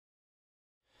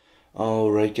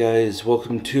Alright guys,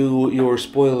 welcome to your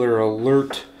spoiler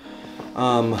alert.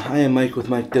 I am Mike with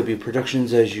Mike W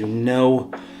Productions. As you know,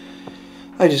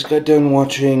 I just got done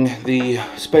watching the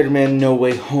Spider-Man No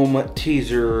Way Home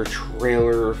teaser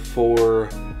trailer for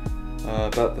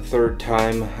about the third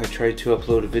time. I tried to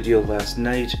upload a video last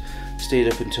night, stayed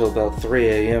up until about 3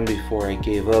 a.m. before I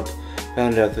gave up.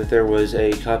 Found out that there was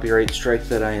a copyright strike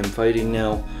that I am fighting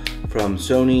now from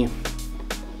Sony.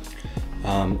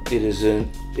 It is,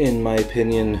 in my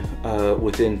opinion,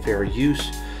 within fair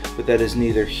use, but that is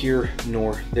neither here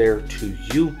nor there to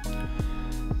you.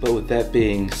 But with that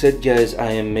being said, guys,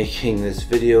 I am making this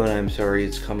video, and I'm sorry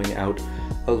it's coming out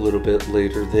a little bit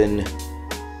later than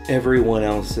everyone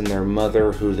else and their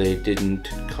mother who they didn't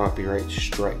copyright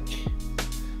strike.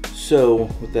 So,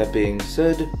 with that being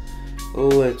said,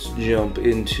 let's jump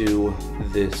into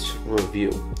this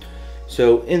review.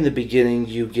 So, in the beginning,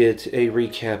 you get a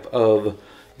recap of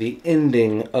the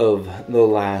ending of the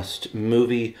last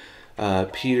movie.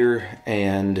 Peter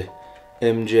and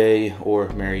MJ, or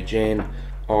Mary Jane,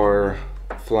 are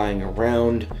flying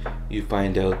around. You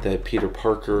find out that Peter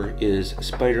Parker is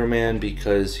Spider-Man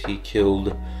because he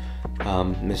killed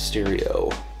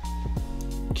Mysterio.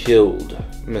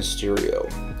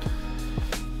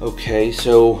 Okay,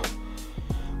 so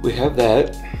we have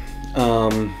that.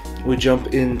 We jump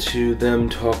into them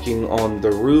talking on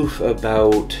the roof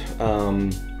about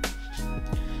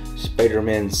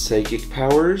Spider-Man's psychic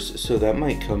powers, so that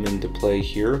might come into play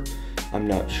here. I'm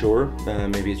not sure.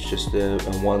 Maybe it's just a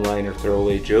one-liner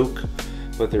throwaway joke,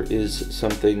 but there is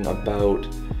something about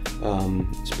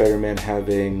Spider-Man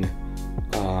having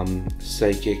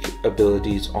psychic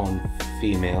abilities on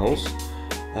females,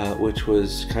 which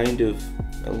was kind of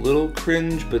a little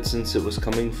cringe, but since it was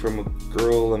coming from a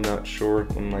girl, I'm not sure.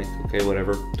 I'm like, okay,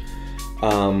 whatever.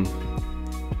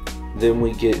 Then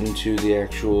we get into the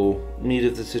actual meat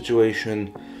of the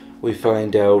situation. We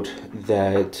find out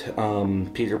that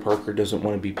Peter Parker doesn't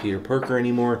want to be Peter Parker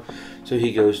anymore, so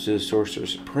he goes to the Sorcerer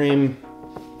Supreme.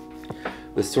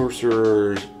 The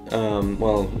Sorcerer,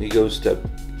 he goes to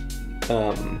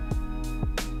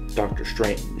Doctor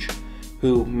Strange,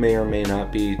 who may or may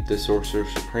not be the Sorcerer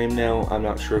Supreme now. I'm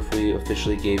not sure if we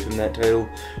officially gave him that title,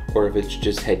 or if it's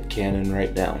just headcanon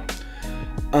right now.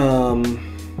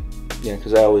 Yeah,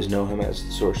 because I always know him as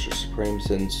the Sorcerer Supreme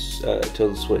since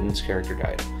Tilda Swinton's character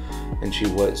died, and she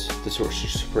was the Sorcerer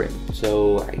Supreme,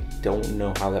 so I don't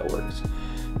know how that works.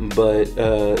 But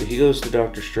he goes to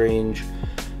Doctor Strange.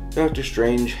 Doctor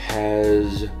Strange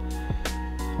has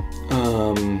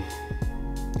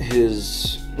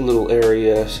his little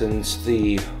area, since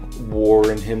the war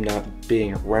and him not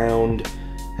being around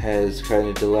has kind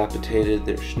of dilapidated.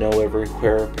 There's snow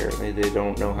everywhere. Apparently they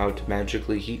don't know how to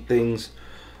magically heat things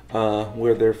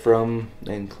where they're from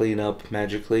and clean up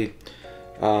magically.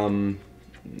 So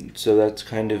that's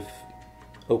kind of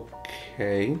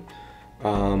okay.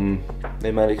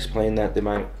 They might explain that, they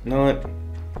might not.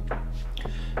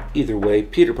 Either way,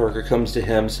 Peter Parker comes to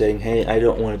him saying, hey, I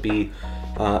don't want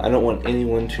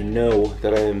anyone to know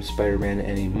that I am Spider-Man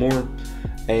anymore.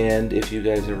 And if you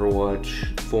guys ever watch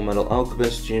Full Metal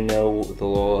Alchemist, you know the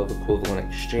law of equivalent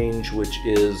exchange, which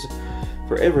is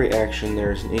for every action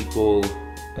there's an equal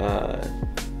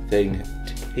thing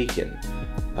taken.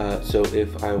 So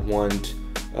if I want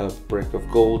a brick of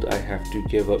gold, I have to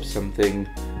give up something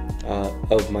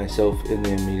of myself in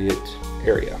the immediate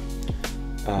area.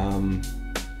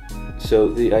 So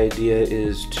the idea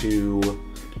is to,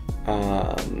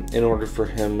 in order for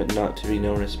him not to be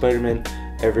known as Spider-Man,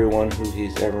 everyone who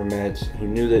he's ever met who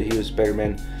knew that he was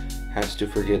Spider-Man has to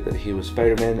forget that he was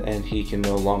Spider-Man, and he can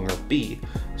no longer be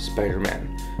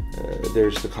Spider-Man.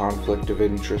 There's the conflict of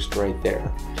interest right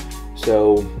there.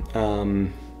 So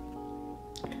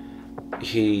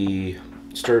he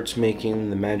starts making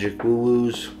the magic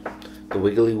woo-woos, the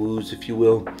wiggly woos if you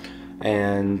will,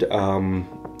 and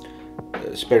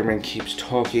Spider-Man keeps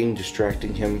talking,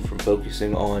 distracting him from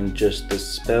focusing on just the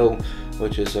spell,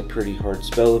 which is a pretty hard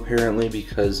spell apparently,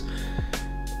 because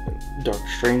Doctor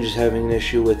Strange is having an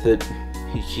issue with it.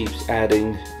 He keeps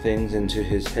adding things into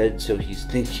his head, so he's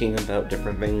thinking about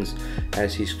different things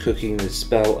as he's cooking the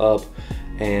spell up,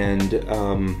 and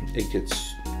it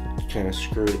gets kind of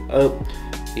screwed up.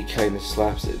 He kind of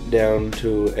slaps it down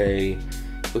to a,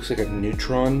 looks like a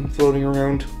neutron floating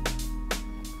around.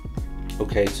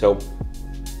 Okay, so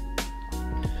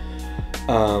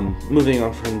moving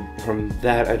on from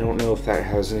that, I don't know if that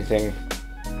has anything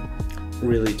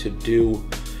really to do.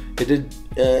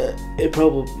 It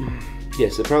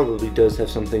probably does have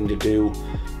something to do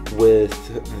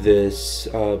with this,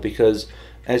 because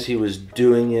as he was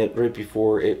doing it right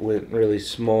before it went really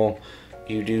small,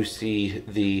 you do see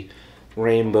the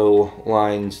rainbow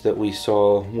lines that we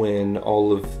saw when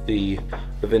all of the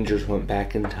Avengers went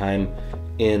back in time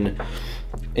in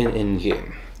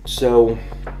Endgame. So,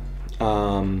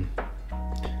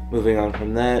 moving on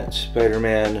from that,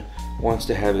 Spider-Man wants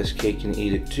to have his cake and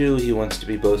eat it too. He wants to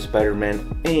be both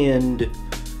Spider-Man and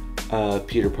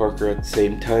Peter Parker at the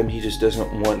same time. He just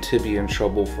doesn't want to be in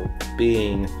trouble for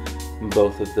being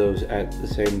both of those at the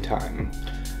same time.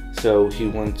 So he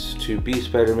wants to be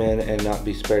Spider-Man and not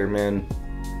be Spider-Man.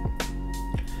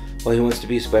 Well, he wants to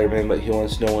be Spider-Man, but he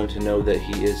wants no one to know that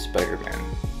he is Spider-Man.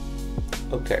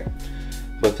 Okay.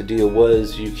 But the deal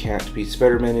was, you can't be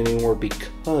Spider-Man anymore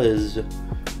because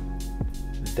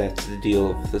that's the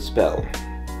deal of the spell.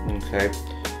 Okay.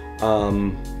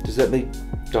 Does that make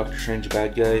Doctor Strange a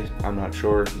bad guy? I'm not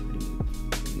sure.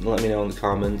 Let me know in the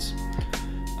comments.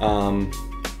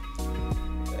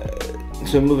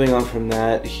 So moving on from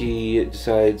that, he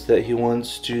decides that he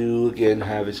wants to, again,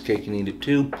 have his cake and eat it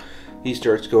too. He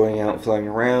starts going out, flying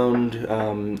around.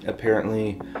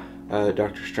 Apparently,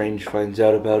 Doctor Strange finds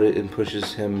out about it and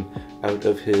pushes him out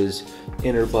of his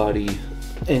inner body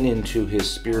and into his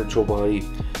spiritual body.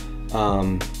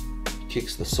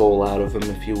 Kicks the soul out of him,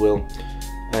 if you will.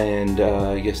 And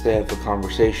I guess they have a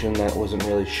conversation that wasn't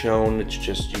really shown. It's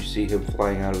just you see him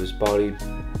flying out of his body.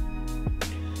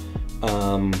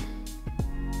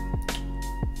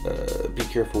 Be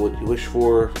careful what you wish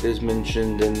for is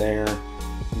mentioned in there.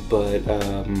 But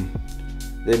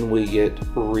then we get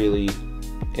really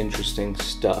interesting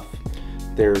stuff.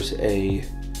 There's a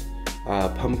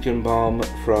pumpkin bomb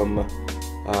from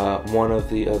one of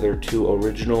the other two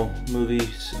original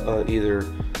movies, either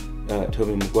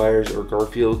Tobey Maguire's or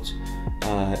Garfield's,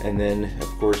 and then of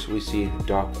course we see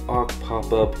Doc Ock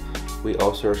pop up. We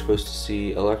also are supposed to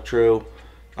see Electro,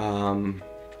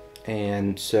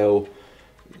 and so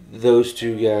those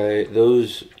two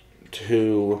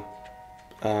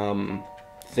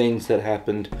things that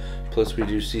happened, plus we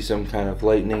do see some kind of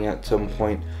lightning at some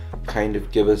point, kind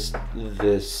of give us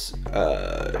this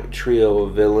trio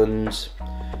of villains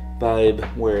vibe,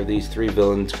 where these three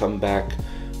villains come back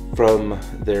from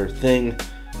their thing,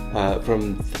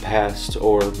 from the past,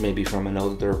 or maybe from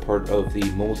another part of the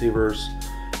multiverse,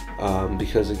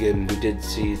 because again we did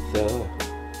see the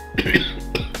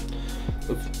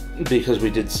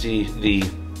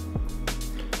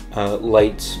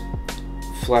lights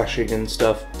flashing and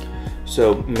stuff,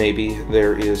 so maybe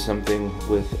there is something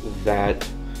with that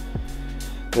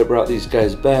brought these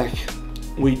guys back.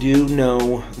 We do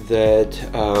know that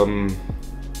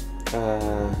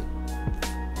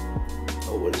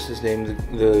what is his name?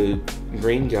 The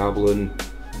Green Goblin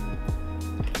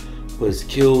was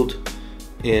killed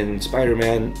in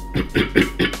Spider-Man.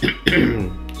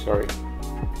 Sorry.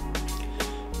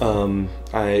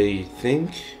 I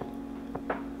think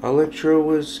Electro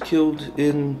was killed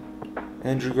in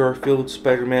Andrew Garfield's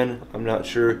Spider-Man. I'm not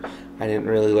sure. I didn't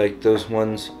really like those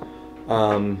ones.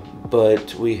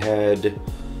 But we had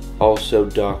also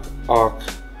Doc Ock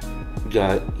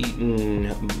got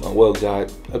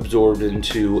absorbed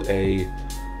into a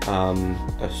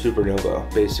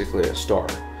supernova, basically a star.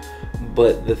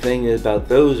 But the thing about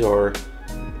those are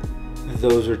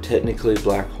technically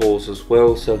black holes as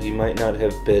well, so he might not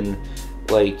have been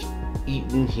like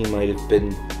eaten, he might have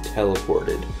been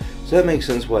teleported. So that makes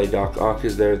sense why Doc Ock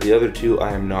is there. The other two,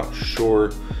 I am not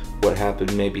sure what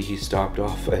happened. Maybe he stopped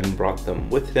off and brought them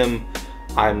with him.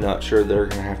 I'm not sure. They're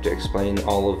gonna have to explain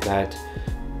all of that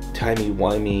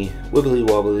timey-wimey,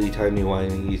 wibbly-wobbly,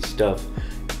 timey-wimey stuff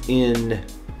in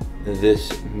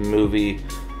this movie.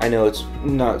 I know it's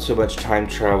not so much time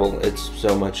travel, it's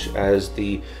so much as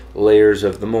the layers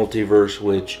of the multiverse,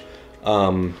 which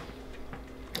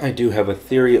I do have a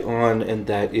theory on, and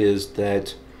that is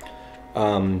that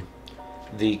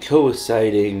the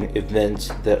coinciding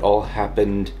events that all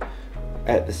happened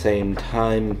at the same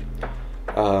time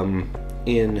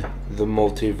in the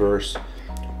multiverse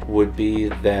would be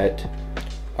that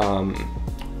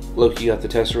Loki got the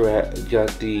Tesseract, I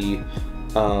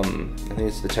think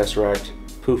it's the Tesseract,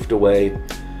 poofed away.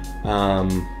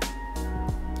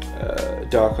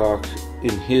 Doc Ock,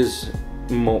 in his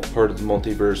part of the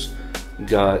multiverse,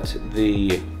 got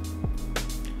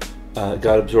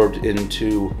absorbed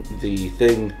into the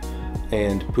thing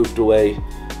and poofed away.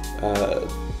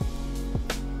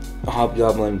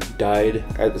 Hobgoblin died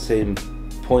at the same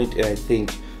point, and I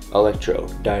think Electro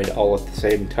died all at the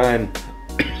same time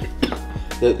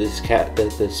that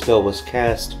the spell was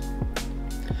cast,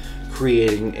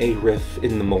 creating a rift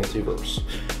in the multiverse,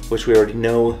 which we already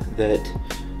know that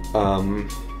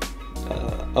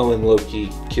Owen Loki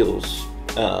kills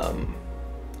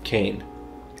Kane.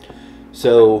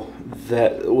 So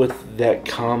that with that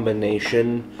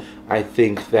combination, I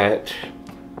think that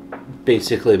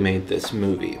basically made this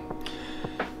movie.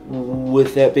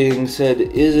 With that being said,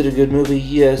 is it a good movie?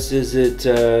 Yes. Is it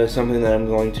something that I'm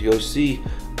going to go see?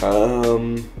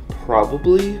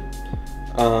 Probably.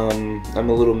 I'm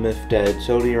a little miffed at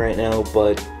Sony right now,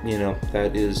 but you know,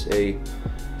 that is a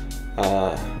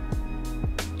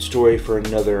story for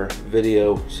another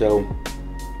video, so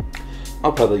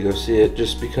I'll probably go see it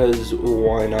just because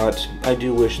why not? I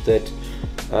do wish that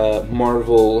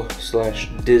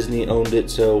Marvel/Disney owned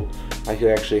it so I could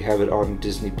actually have it on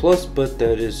Disney Plus, but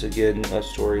that is again a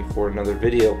story for another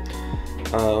video.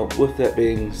 With that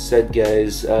being said,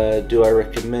 guys, do I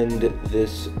recommend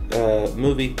this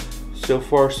movie? So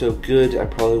far so good. I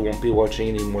probably won't be watching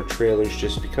any more trailers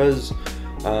just because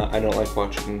I don't like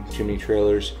watching too many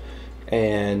trailers.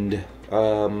 And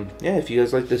yeah, if you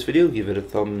guys like this video, give it a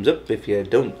thumbs up. If you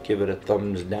don't, give it a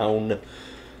thumbs down.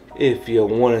 If you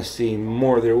want to see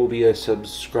more, there will be a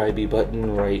subscribe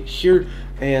button right here,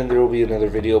 and there will be another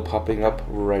video popping up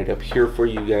right up here for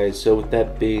you guys. So with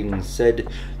that being said,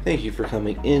 thank you for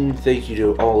coming in. Thank you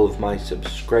to all of my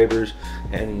subscribers,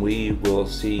 and we will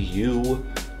see you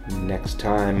next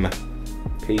time.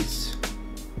 Peace.